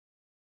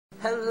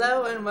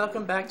Hello and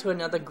welcome back to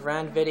another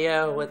grand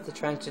video with the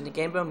transgender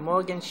gamer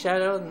Morgan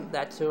Shadow.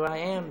 That's who I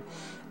am.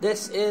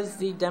 This is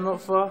the demo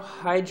for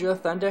Hydro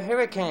Thunder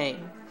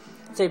Hurricane.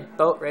 It's a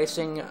boat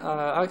racing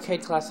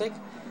arcade classic.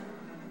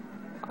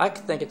 I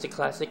think it's a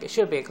classic. It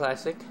should be a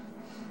classic.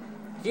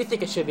 If you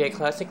think it should be a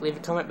classic, leave a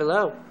comment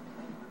below.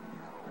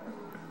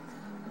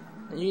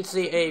 And you can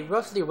see a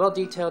roughly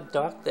well-detailed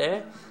dock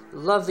there.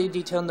 Lovely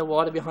detail in the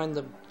water behind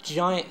the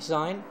giant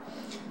sign.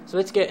 So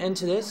let's get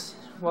into this.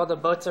 While the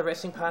boats are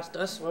racing past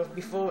us, or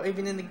before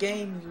even in the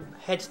game, you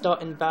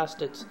head-starting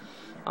bastards.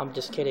 I'm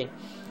just kidding.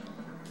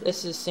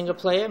 This is single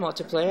player,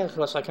 multiplayer. Of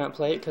course I can't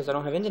play it because I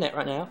don't have internet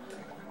right now.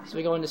 So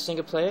we go into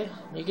single player.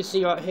 You can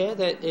see right here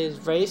that is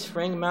Race,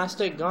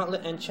 Ringmaster,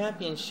 Gauntlet, and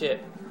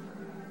Championship.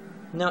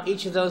 Now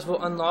each of those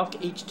will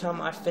unlock each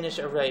time I finish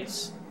a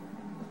race.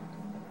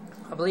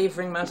 I believe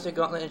Ringmaster,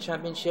 Gauntlet, and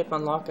Championship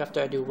unlock after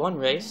I do one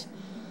race.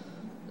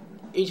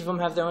 Each of them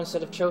have their own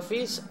set of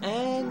trophies,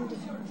 and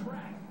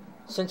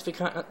since we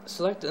can't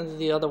select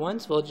the other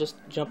ones, we'll just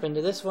jump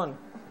into this one.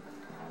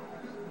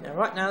 Now,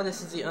 right now,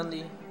 this is the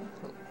only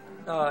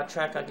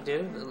track I could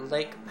do.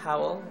 Lake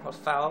Powell, or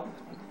Powell,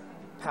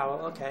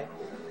 okay.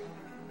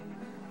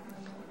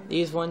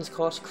 These ones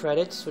cost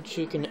credits, which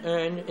you can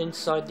earn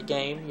inside the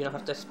game. You don't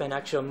have to spend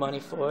actual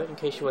money for it, in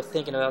case you were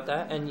thinking about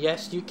that. And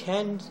yes, you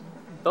can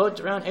boat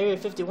around Area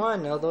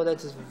 51, although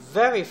that's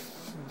very,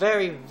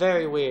 very,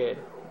 very weird.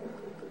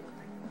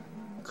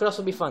 Could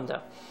also be fun,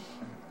 though.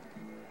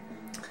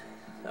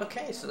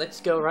 Okay, so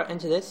let's go right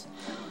into this.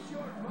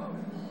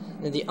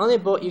 Now, the only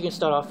boat you can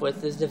start off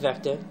with is the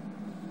Vector.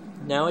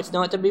 Now, it's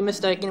not to be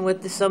mistaken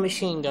with the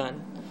submachine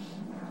gun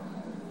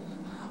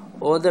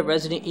or the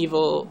Resident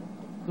Evil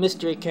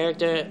mystery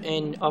character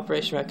in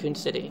Operation Raccoon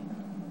City.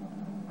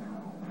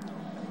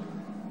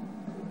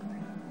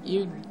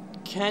 You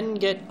can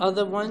get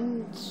other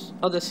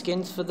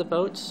skins for the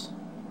boats,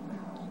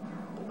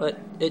 but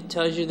it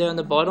tells you there on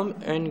the bottom,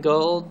 earn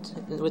gold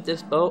with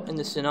this boat in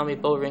the Tsunami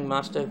Bow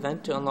Ringmaster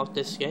event to unlock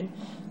this skin.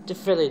 It's a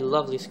fairly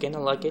lovely skin, I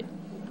like it.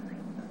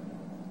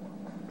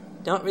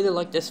 Don't really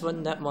like this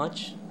one that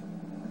much.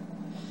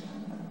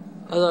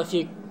 Although if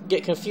you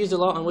get confused a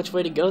lot on which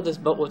way to go, this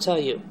boat will tell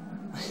you.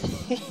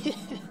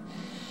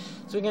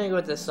 So we're going to go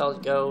with the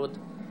solid gold,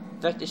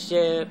 Vector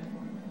ship,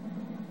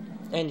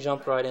 and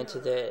jump right into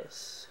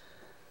this.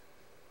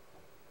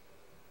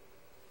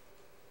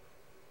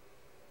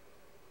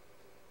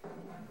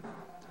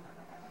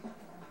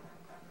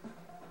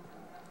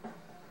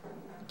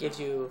 Gives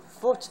you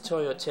 4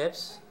 tutorial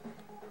tips.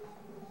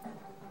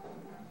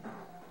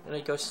 I'm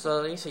going to go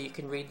slowly so you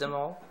can read them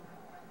all.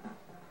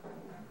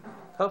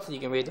 Hopefully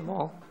you can read them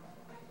all.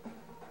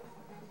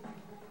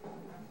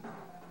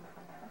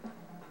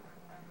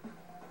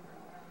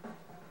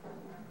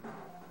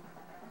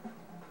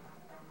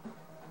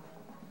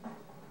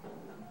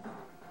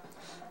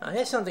 Now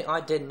here's something I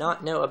did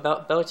not know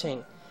about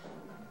boating.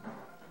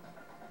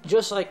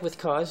 Just like with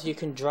cars, you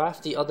can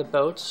draft the other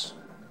boats,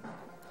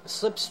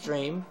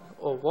 slipstream,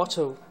 or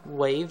water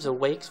waves, or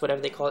wakes,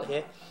 whatever they call it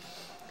here,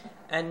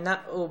 and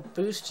that will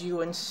boost you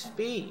in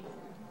speed.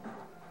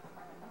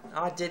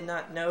 I did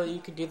not know you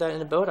could do that in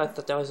a boat. I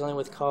thought that was only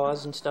with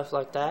cars and stuff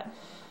like that,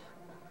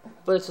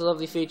 but it's a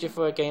lovely feature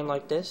for a game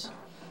like this,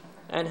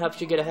 and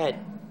helps you get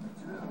ahead.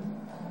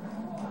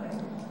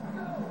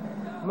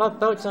 My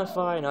boat's on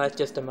fire. No, it's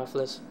just the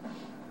mufflers.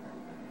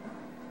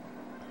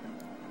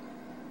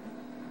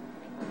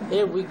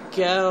 Here we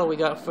go, we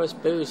got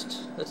first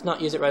boost. Let's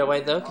not use it right away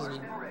though, because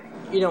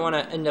you don't want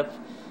to end up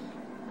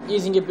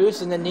using your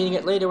boost and then needing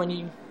it later when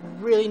you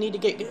really need to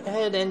get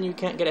ahead and you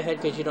can't get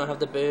ahead because you don't have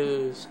the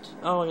boost.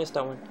 Oh, I missed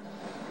that one.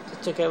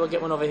 It's okay, we'll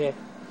get one over here.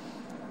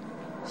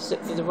 Sit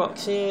through the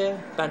rocks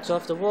here, bounce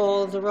off the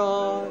wall of the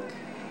rock.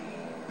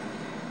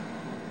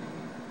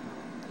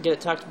 Get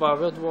attacked by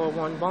World War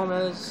I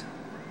bombers.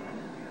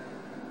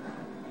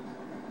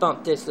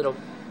 Bump this little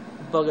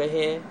bugger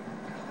here.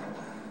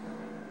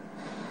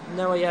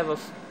 Now we have a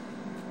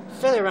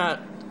fairly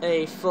around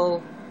a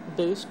full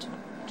boost,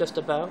 just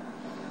about.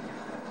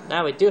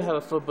 Now we do have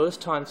a full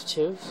boost times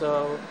 2,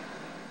 so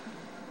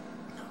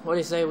what do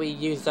you say we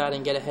use that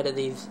and get ahead of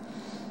these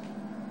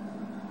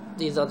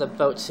other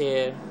boats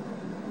here?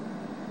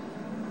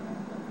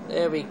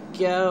 There we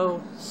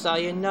go.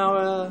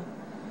 Sayonara.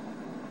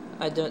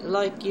 I don't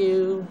like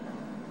you.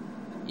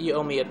 You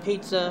owe me a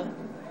pizza.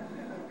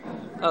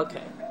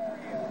 Okay.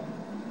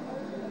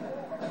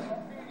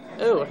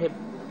 Oh, I hit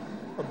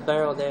a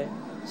barrel there.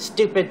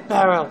 Stupid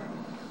barrel!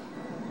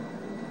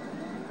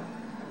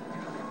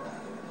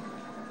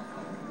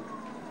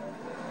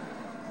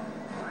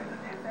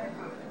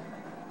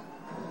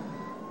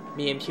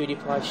 Me and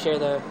PewDiePie share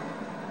the...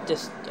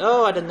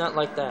 Oh, I did not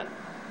like that.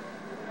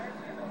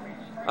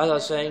 As I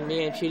was saying,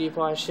 me and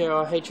PewDiePie share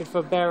our hatred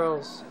for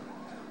barrels.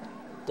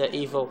 They're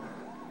evil.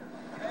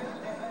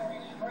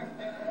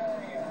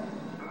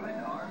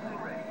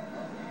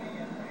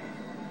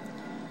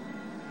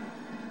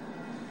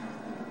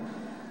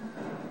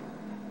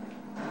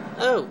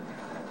 Oh,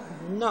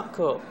 not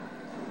cool.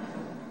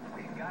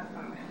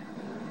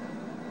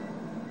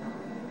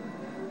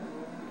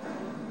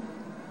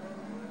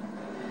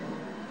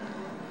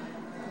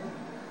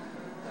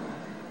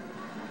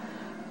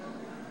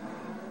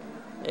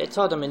 it's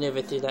hard to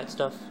maneuver through that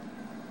stuff.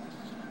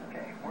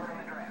 Okay, word on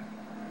the draft.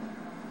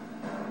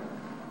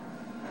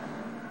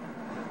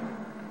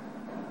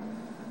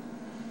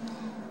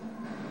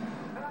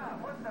 Ah,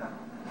 what the?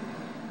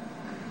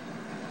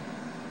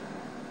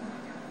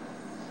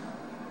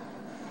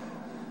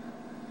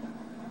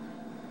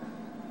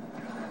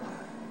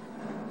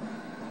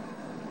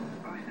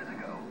 Boost is a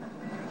go.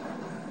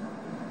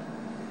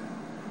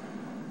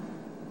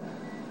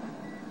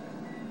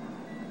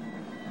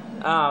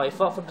 Ah, we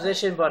fought for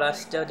position, but I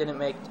still didn't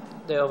make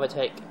the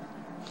overtake.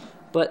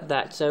 But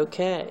that's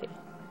okay.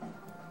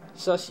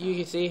 So as you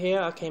can see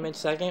here, I came in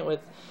second with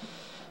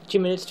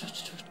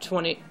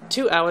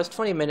 2 hours,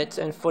 20 minutes,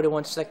 and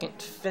 41 second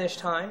finish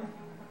time.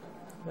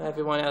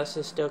 Everyone else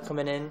is still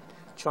coming in,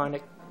 trying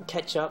to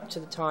catch up to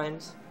the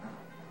times.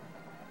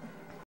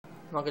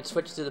 I could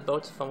switch to the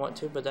boats if I want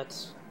to, but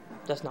that's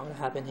not going to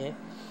happen here.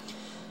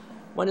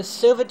 Won a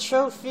silver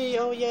trophy!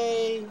 Oh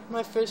yay!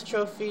 My first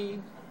trophy!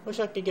 Wish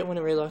I could get one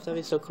in real life, that'd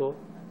be so cool.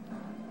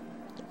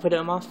 Put it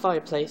on my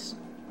fireplace.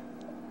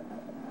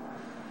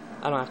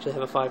 I don't actually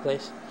have a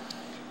fireplace.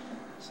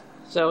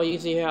 So you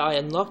can see here, I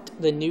unlocked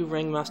the new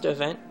Ringmaster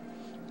event.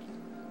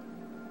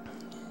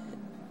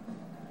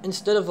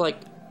 Instead of like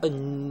a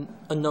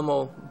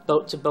normal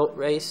boat-to-boat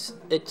race,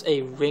 it's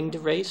a ringed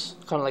race,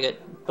 kind of like a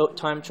boat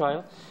time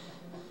trial.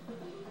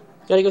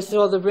 Gotta go through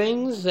all the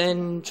rings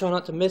and try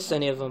not to miss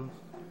any of them.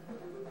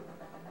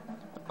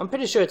 I'm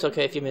pretty sure it's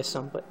okay if you miss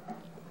some, but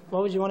why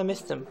would you want to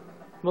miss them?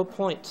 More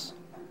points.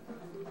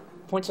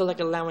 Points are like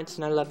allowance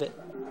and I love it.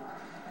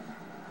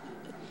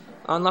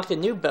 I unlocked a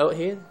new boat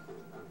here.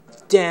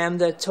 Damn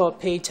the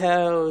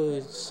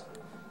torpedoes!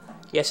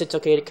 Yes, it's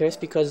okay to curse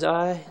because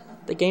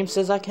the game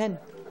says I can.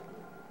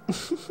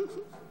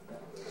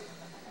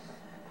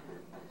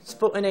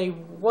 Sporting a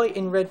white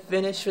and red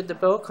finish with the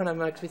boat, kind of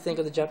makes me think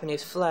of the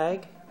Japanese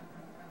flag.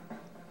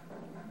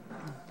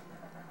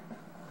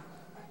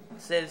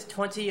 It says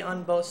 20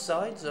 on both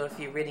sides, or if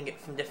you're reading it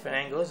from different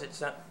angles,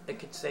 it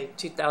could say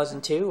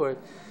 2002 or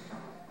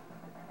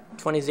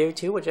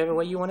 2002, whichever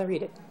way you want to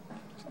read it.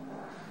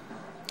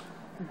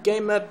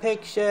 Gamer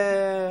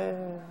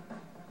picture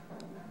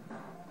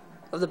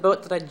of the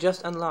boat that I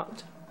just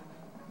unlocked.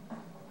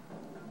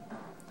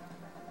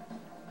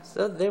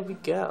 So there we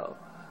go.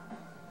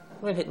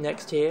 I'm gonna hit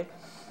next here.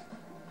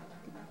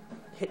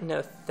 Hit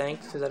no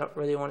thanks because I don't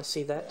really want to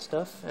see that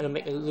stuff. It'll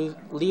make me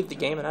leave the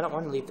game, and I don't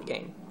want to leave the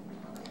game.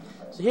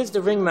 So here's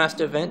the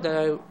Ringmaster event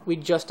that we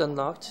just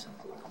unlocked.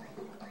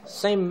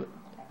 Same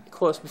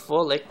course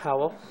before, Lake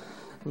Powell.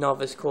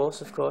 Novice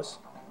course, of course,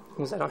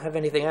 because I don't have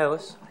anything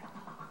else.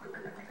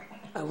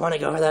 I want to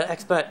go for that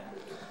expert.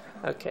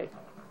 Okay.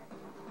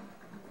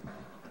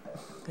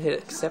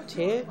 Hit accept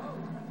here.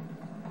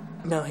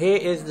 Now here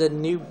is the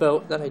new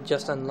boat that I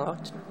just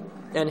unlocked.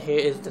 And here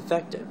is the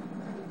vector.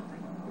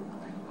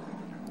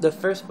 The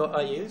first boat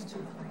I used,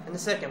 and the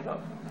second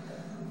boat.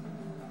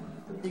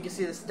 You can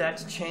see the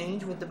stats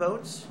change with the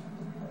boats.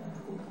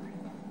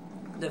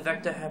 The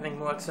vector having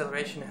more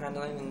acceleration and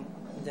handling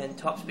than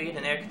top speed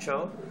and air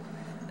control.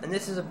 And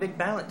this is a big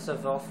balance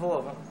of all four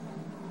of them.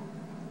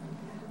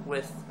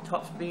 With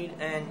top speed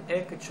and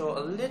air control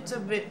a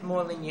little bit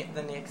more lenient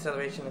than the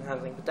acceleration and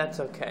handling, but that's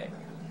okay.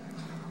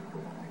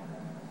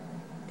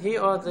 Here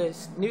are the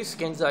new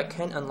skins that I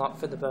can unlock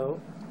for the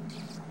boat.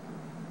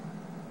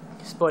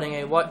 Sporting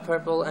a white,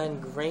 purple, and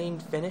green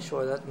finish,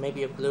 or that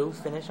maybe a blue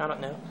finish, I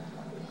don't know.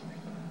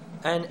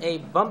 And a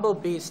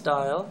bumblebee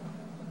style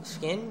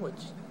skin,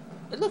 which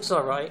it looks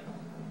alright.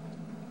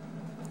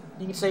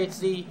 You can say it's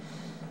the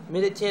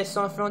Militaire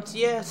Sans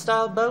Frontières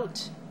style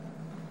boat.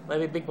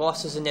 Maybe Big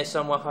Boss is in there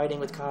somewhere hiding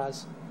with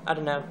cars. I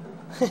don't know.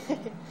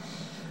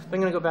 I'm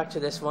gonna go back to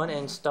this one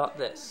and start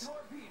this.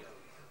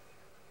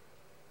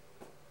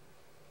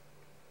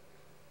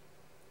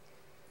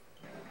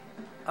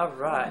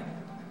 Alright.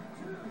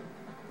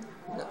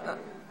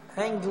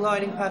 Hang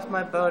gliding past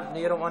my boat, and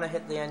you don't want to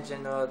hit the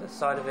engine or the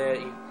side of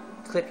it. You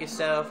clip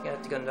yourself, you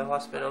have to go into the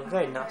hospital.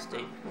 Very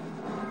nasty.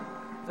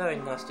 Very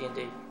nasty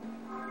indeed.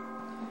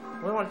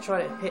 We want to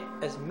try to hit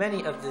as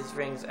many of these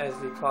rings as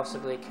we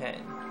possibly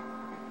can.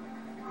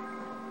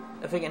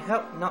 If we can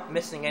help not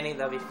missing any,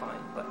 that'll be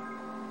fine, but...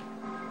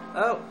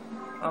 Oh!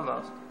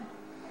 Almost.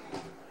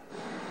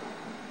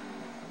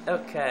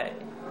 Okay.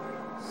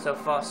 So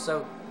far,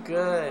 so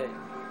good.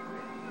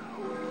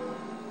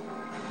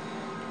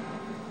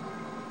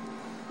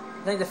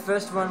 I think the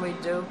first run we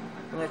do,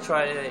 I'm going to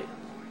try to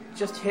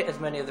just hit as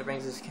many of the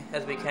rings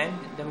as we can.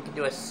 Then we can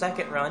do a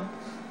second run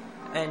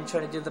and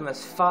try to do them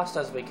as fast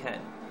as we can.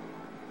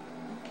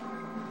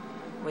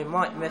 We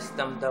might miss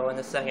them though in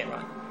the second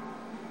run.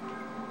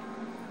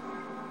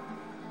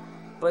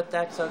 But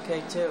that's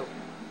okay too.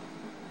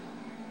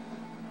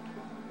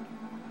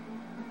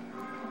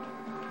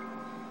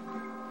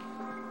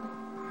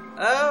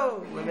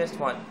 Oh, we missed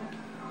one.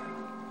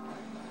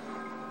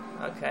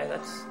 Okay,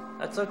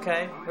 that's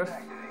okay.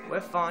 We're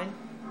fine.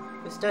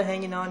 We're still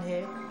hanging on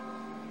here.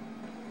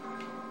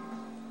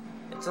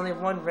 It's only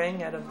one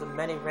ring out of the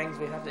many rings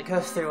we have to go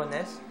through on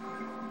this.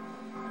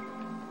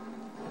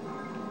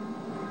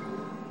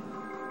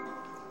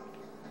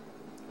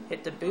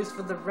 Hit the boost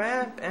for the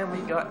ramp, and we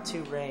got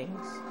 2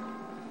 rings.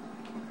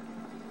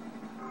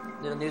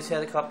 Little news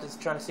helicopter's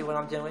trying to see what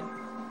I'm doing.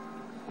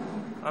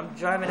 I'm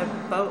driving a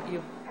boat,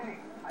 you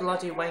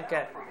bloody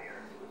wanker.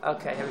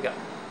 Okay, here we go.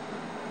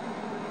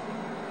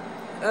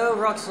 Oh,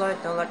 rock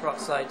slide. Don't like rock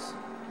slides.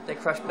 They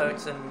crush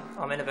boats, and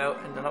I'm in a boat,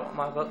 and I don't want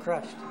my boat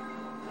crushed.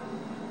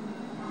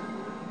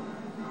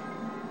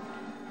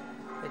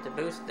 Hit the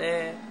boost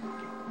there.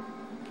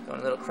 Going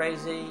a little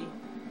crazy.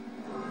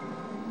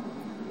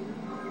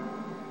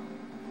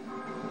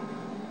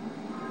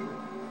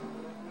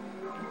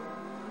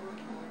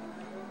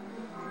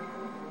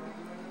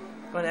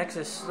 Going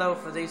extra slow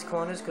for these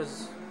corners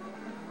because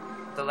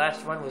the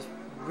last one was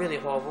really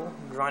horrible.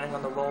 Grinding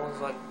on the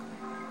walls like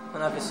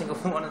on every single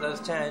one of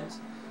those turns.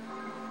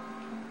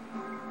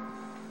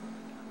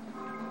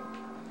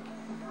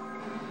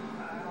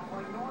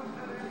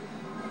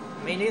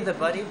 Me neither,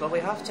 buddy, but we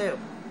have to.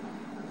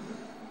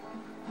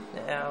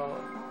 Now,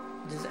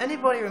 does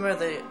anybody remember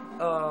the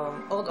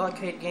old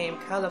arcade game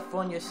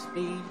California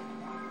Speed?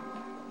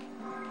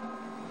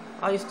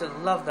 I used to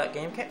love that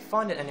game. Can't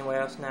find it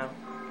anywhere else now.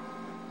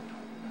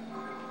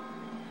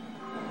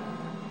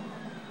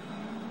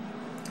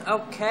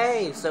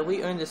 Okay, so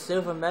we earned the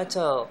silver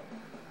medal.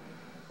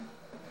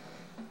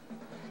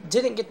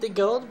 Didn't get the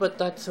gold, but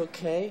that's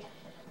okay.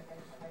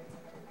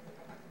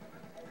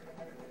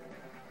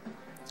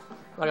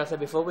 Like I said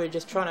before, we were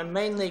just trying to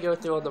mainly go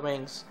through all the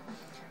rings.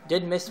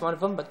 Did miss one of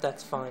them, but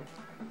that's fine.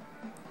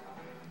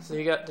 So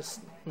you got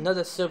this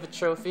another silver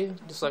trophy,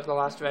 just like the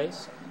last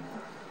race.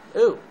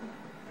 Ooh,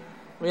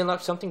 we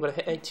unlocked something, but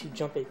I hit too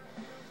jumpy.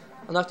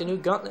 Unlocked a new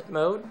gauntlet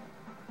mode.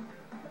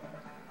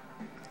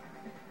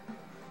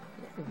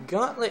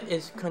 Gauntlet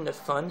is kind of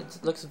fun. It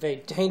looks very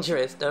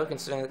dangerous though,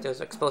 considering that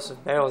there's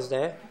explosive barrels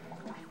there.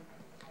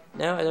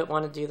 No, I don't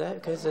want to do that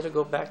because it'll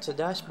go back to the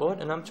dashboard,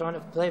 and I'm trying to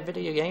play a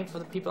video game for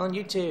the people on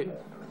YouTube.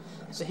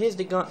 So here's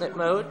the gauntlet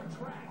mode.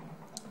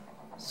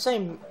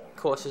 Same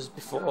course as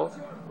before.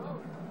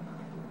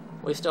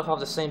 We still have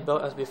the same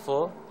boat as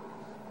before.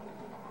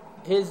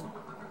 Here's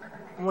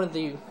one of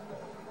the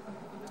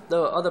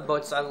other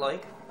boats I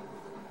like.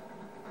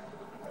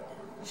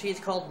 She's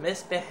called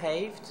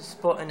Misbehaved,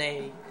 sporting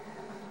a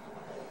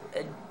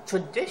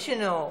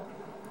traditional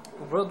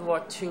World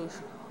War II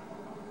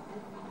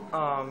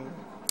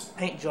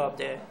paint job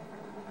there.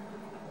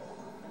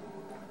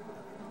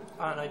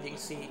 I don't know if you can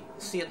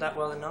see it that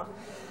well enough,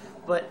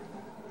 but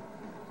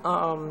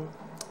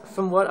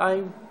from what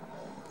I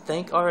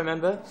think I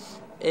remember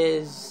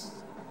is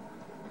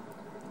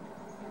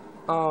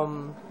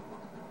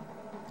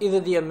either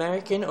the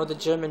American or the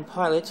German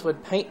pilots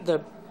would paint the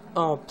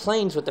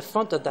planes with the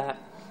front of that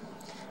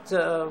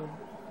to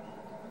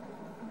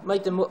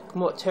make them look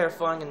more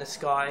terrifying in the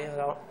sky. I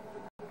don't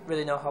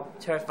really know how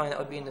terrifying that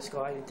would be in the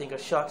sky. You'd think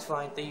of sharks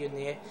flying through you in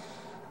the air,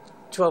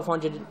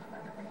 1200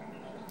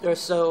 or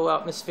so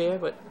atmosphere,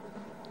 but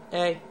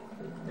hey,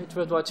 it's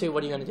World War II,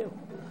 what are you going to do?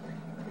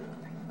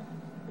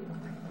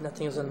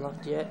 Nothing is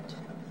unlocked yet.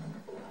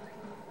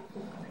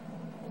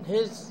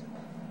 Here's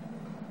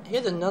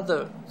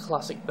another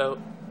classic boat.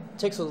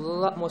 Takes a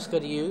lot more skill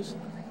to use.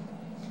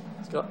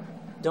 It's got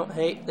Don't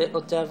Hate,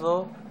 Little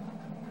Devil,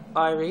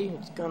 Irie.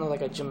 It's kind of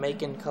like a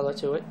Jamaican color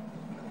to it.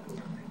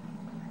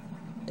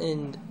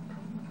 And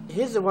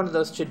here's one of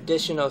those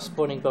traditional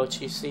sporting boats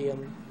you see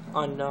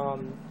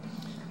on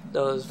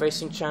those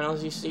racing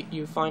channels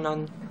you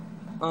find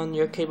on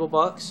your cable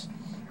box.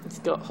 It's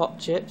got Hot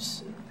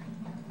Chips,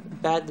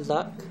 Bad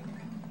Luck,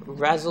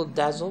 Razzle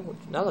Dazzle, which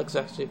that looks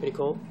actually pretty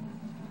cool,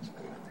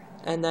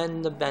 and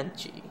then the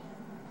Banshee.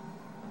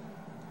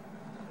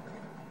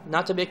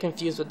 Not to be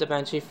confused with the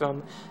Banshee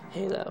from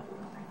Halo.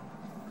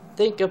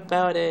 Think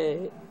about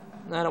it.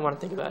 I don't want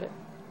to think about it.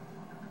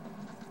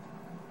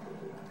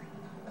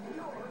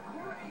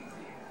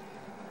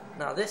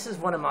 Now this is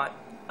one of my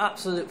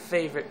absolute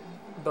favorite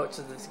boats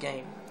of this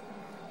game.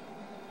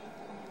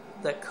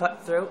 The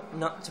Cutthroat,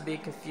 not to be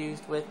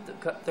confused with the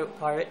Cutthroat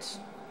Pirates,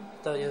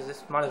 though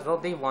this might as well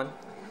be one.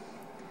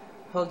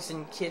 Hugs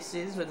and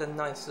kisses with a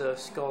nice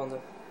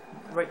skull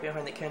right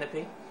behind the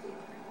canopy.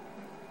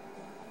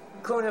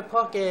 Corner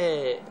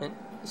pocket, and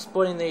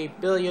sporting the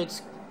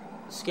billiards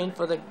skin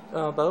for the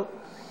boat.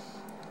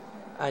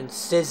 And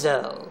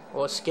Sizzle,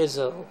 or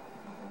Skizzle.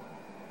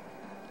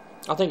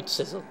 I think it's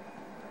Sizzle.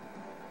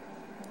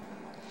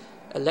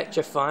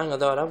 Electrifying,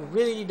 although I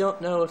really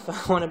don't know if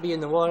I want to be in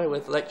the water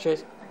with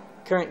electric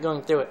current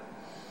going through it.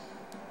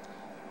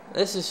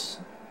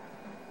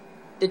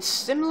 It's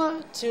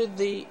similar to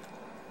the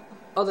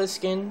other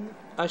skin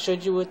I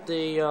showed you with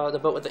the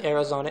boat with the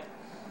arrows on it.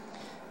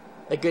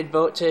 A good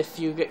boat to, if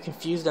you get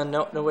confused and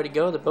don't know where to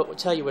go, the boat will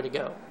tell you where to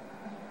go.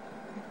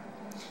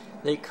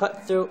 The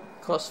Cutthroat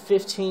costs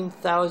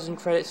 15,000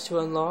 credits to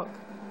unlock.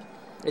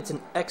 It's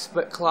an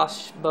expert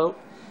class boat.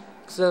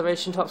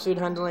 Acceleration, top speed,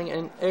 handling,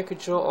 and air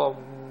control are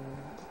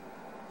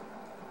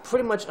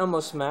pretty much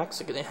almost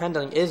maxed. The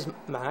handling is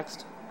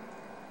maxed.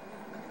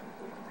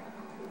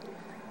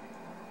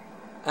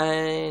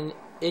 And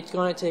it's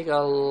going to take a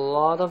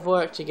lot of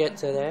work to get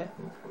to there.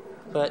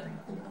 But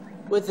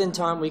within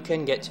time we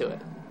can get to it.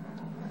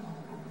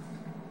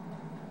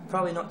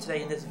 Probably not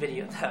today in this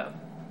video though.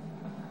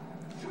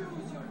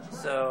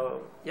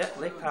 So, yeah,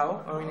 Lake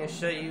Powell. I'm going to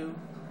show you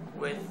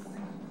with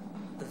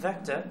the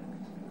vector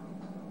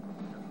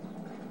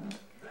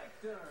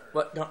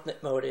what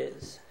gauntlet mode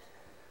is.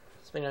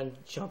 So we're going to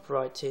jump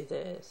right to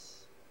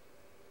this.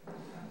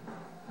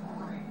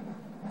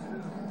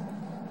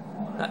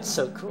 That's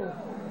so cool.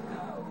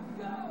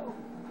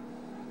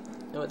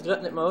 Now with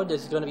gauntlet mode,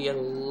 there's going to be a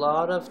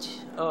lot of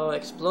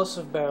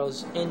explosive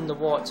barrels in the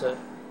water.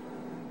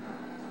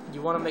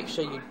 You want to make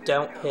sure you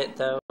don't hit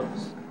those.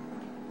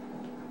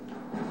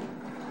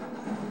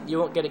 You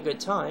won't get a good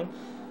time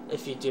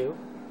if you do,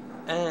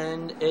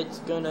 and it's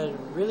going to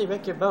really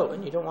wreck your boat,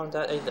 and you don't want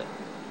that either.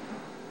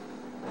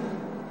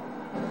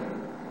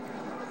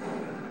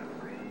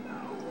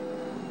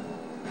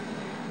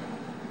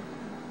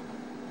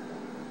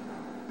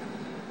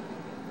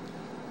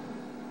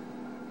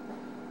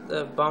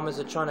 The bombers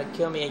are trying to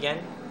kill me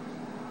again.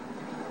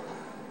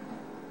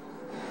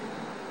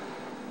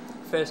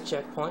 First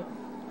checkpoint.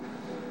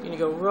 Gonna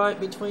go right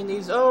between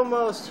these.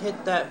 Almost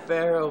hit that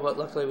barrel, but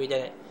luckily we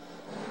didn't.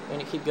 We're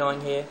gonna keep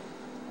going here.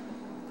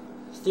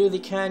 Through the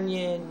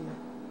canyon.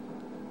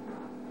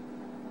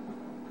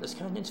 This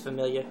canyon's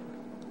familiar.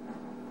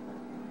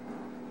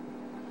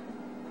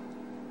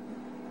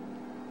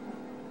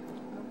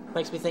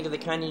 Makes me think of the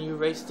canyon you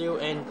raced through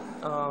in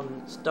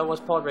Star Wars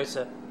Pod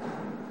Racer.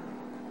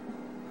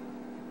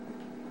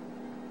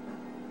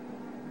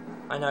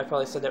 I know I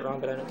probably said that wrong,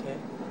 but I don't care.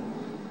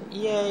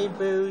 Yay,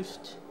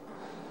 boost!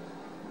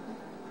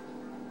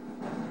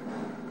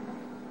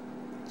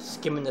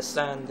 Skimming the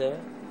sand there.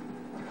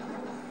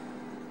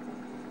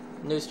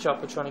 News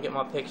chopper trying to get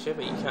my picture,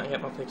 but you can't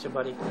get my picture,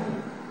 buddy.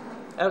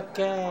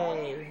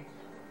 Okay.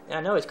 Yeah,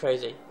 I know it's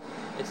crazy.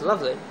 It's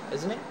lovely,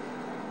 isn't it?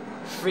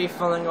 Free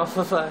falling off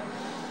of a...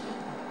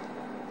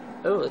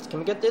 Oh, can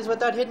we get this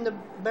without hitting the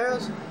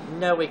barrels?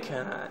 No, we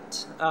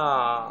can't.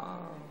 Ah.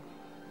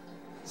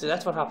 See,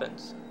 that's what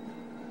happens.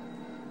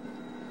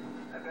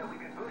 I bet we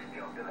could boost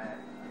jump to that.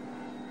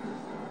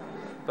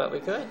 But we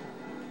could.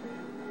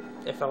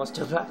 If I was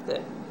still back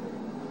there.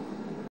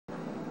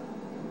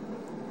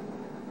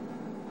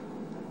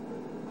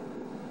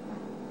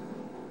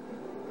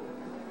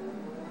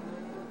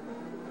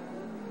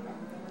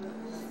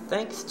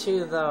 Thanks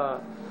to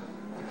the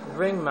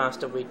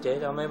ringmaster we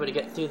did, I'm able to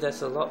get through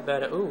this a lot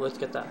better. Ooh, let's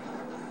get that.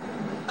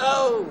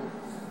 Oh!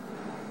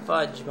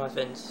 Fudge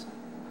muffins.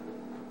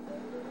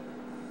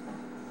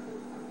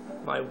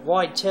 My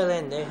wide tail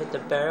end there hit the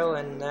barrel,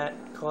 and that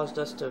caused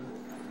us to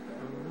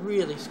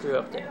really screw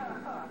up there.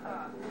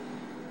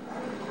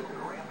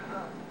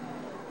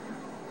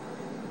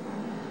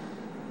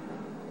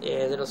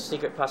 Yeah, little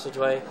secret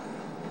passageway.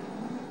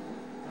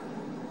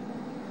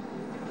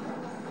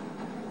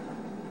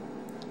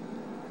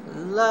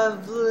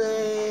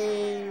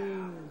 Lovely!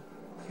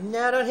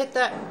 No, don't hit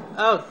that!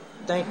 Oh,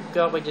 thank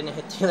God we didn't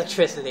hit the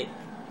electricity.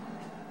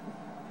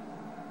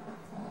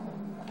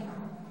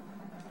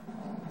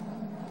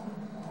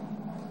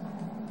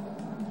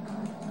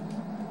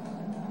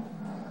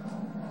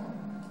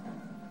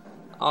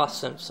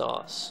 Awesome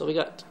sauce. So we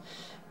got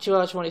 2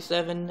 hours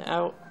 27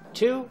 out.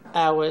 2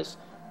 hours.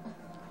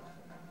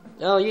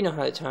 Oh, you know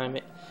how to time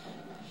it.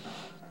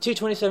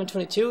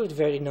 2:27:22 is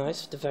very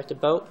nice.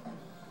 Defective boat.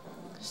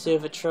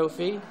 Silver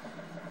trophy.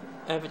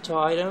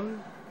 Avatar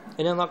item.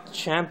 And unlock the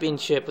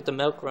championship with the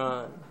milk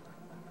run.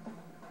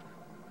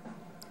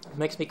 It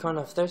makes me kind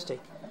of thirsty.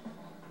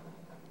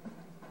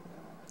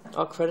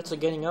 Our credits are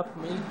getting up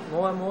me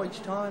more and more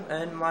each time.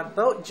 And my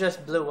boat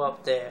just blew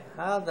up there.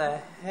 How the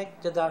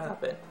heck did that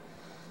happen?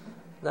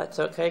 That's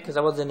okay, because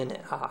I wasn't in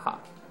it. Ha ha ha.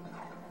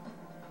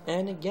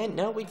 And again,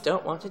 no, we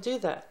don't want to do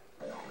that.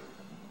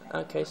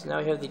 Okay, so now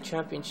we have the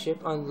championship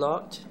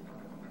unlocked.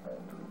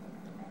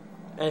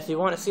 And if you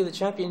want to see the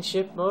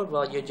championship mode,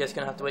 well, you're just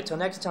going to have to wait till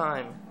next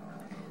time.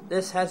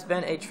 This has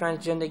been a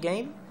transgender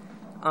game.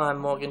 I'm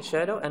Morgan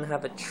Shadow, and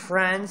have a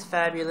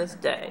trans-fabulous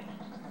day.